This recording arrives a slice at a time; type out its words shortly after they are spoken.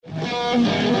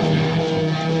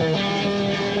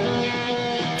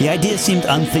The idea seemed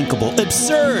unthinkable,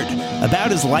 absurd,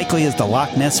 about as likely as the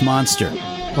Loch Ness Monster.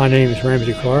 My name is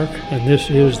Ramsey Clark, and this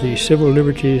is the Civil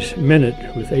Liberties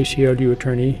Minute with ACLU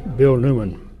attorney Bill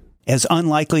Newman. As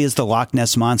unlikely as the Loch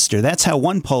Ness Monster, that's how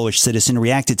one Polish citizen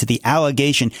reacted to the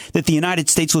allegation that the United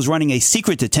States was running a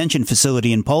secret detention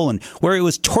facility in Poland where it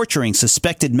was torturing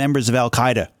suspected members of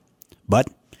al-Qaeda. But,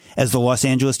 as the Los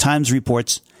Angeles Times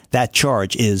reports, that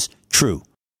charge is true.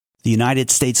 The United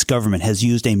States government has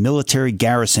used a military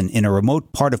garrison in a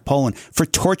remote part of Poland for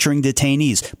torturing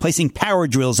detainees, placing power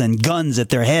drills and guns at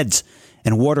their heads,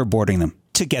 and waterboarding them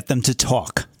to get them to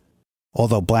talk.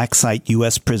 Although black site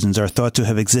U.S. prisons are thought to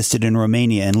have existed in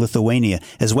Romania and Lithuania,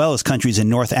 as well as countries in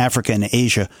North Africa and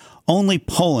Asia, only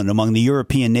Poland among the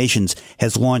European nations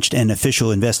has launched an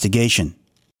official investigation.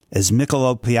 As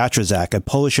Mikhailo Piotrczak, a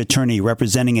Polish attorney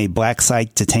representing a black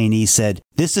site detainee, said,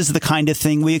 "This is the kind of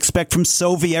thing we expect from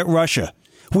Soviet Russia.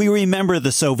 We remember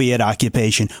the Soviet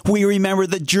occupation. We remember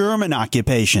the German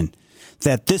occupation.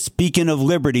 That this beacon of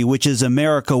liberty, which is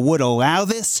America, would allow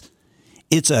this?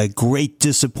 It's a great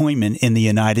disappointment in the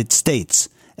United States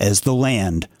as the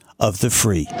land of the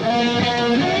free."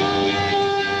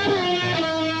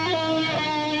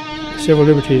 Civil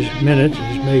Liberties Minute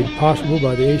is made possible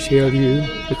by the ACLU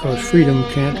because freedom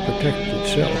can't protect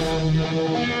itself.